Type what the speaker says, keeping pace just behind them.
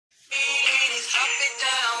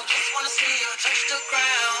wanna see you touch the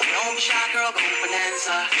ground. Don't be shy, girl, go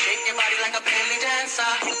bonanza. Shake your body like a belly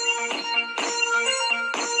dancer.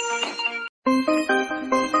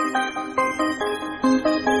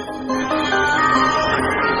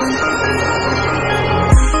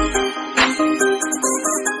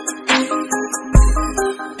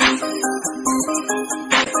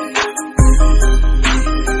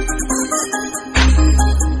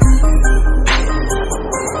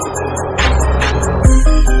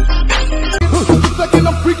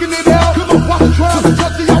 I'm freaking it out, cause I'm watching trying to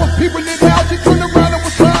touch it, I was peeping it out. She turned around and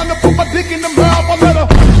was trying to put my dick in the mouth. I let her.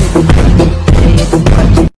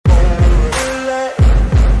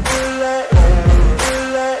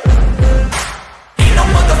 Ain't no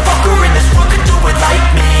motherfucker in this world could do it like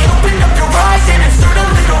me. Open up your eyes and insert a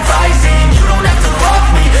little rising. You don't have to love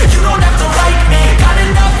me, you don't have to like me. Got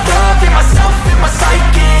enough love in myself, in my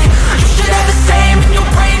psyche. You should have the same in your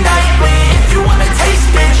brain nightly. If you wanna taste,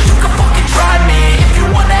 bitch, you can fucking try me. If you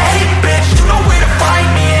wanna hate, bitch, you know where to find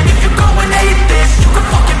me. And if you go and hate this, you can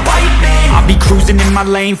fucking bite me. I'll be cruising in my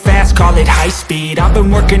lane fast, call it high speed. I've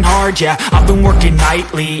been working hard, yeah, I've been working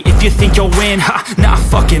nightly. If you think you'll win, ha, not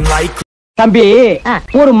fucking likely. தம்பி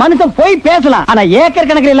ஒரு மனுஷன் போய் பேசலாம் ஆனா acre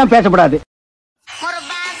கணக்கில் எல்லாம் பேசக்கூடாது.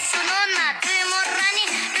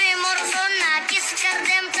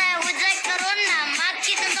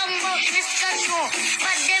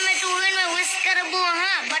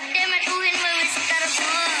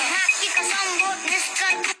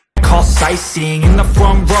 Call sightseeing in the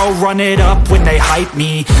front row, run it up when they hype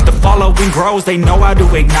me. The following grows, they know how to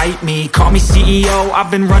ignite me. Call me CEO,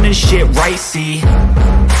 I've been running shit right, see.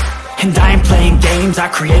 And I ain't playing games, I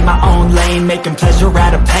create my own lane, making pleasure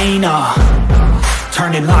out of pain,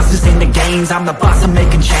 turning losses into gains, I'm the boss, I'm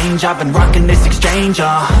making change, I've been rocking this exchange,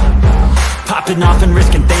 popping off and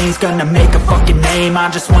risking things, gonna make a fucking name, I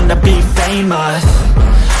just wanna be famous.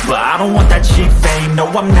 But I don't want that cheap fame, no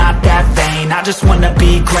I'm not that vain, I just wanna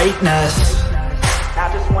be greatness. I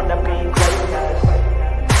just wanna be greatness.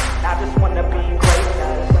 I just wanna be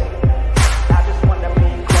greatness. I just wanna be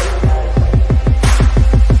greatness.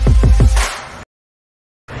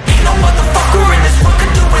 Ain't no motherfucker in this world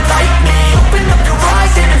could do it like me. Open up your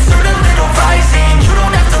eyes and insert a little rising. You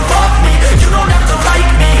don't have to love me, you don't have to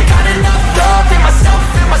like me. Got enough love in myself,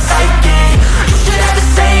 in my psyche. You should have the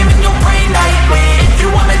same in your brain nightly. If you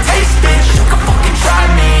wanna taste, bitch, you can fucking try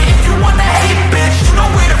me. If you wanna hate, bitch, you know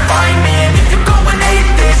where to find me. And if you go and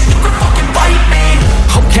hate this, you can fucking bite me.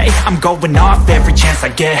 Okay, I'm going off every chance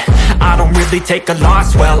I get. I don't really take a loss,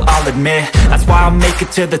 well, I'll admit. That's why I'll make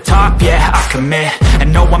it to the top, yeah, I commit. And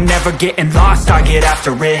no, I'm never getting lost, I get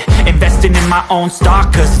after it. Investing in my own stock,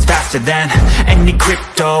 cause it's faster than any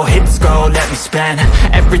crypto hits go, let me spend.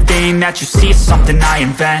 Everything that you see is something I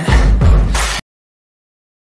invent.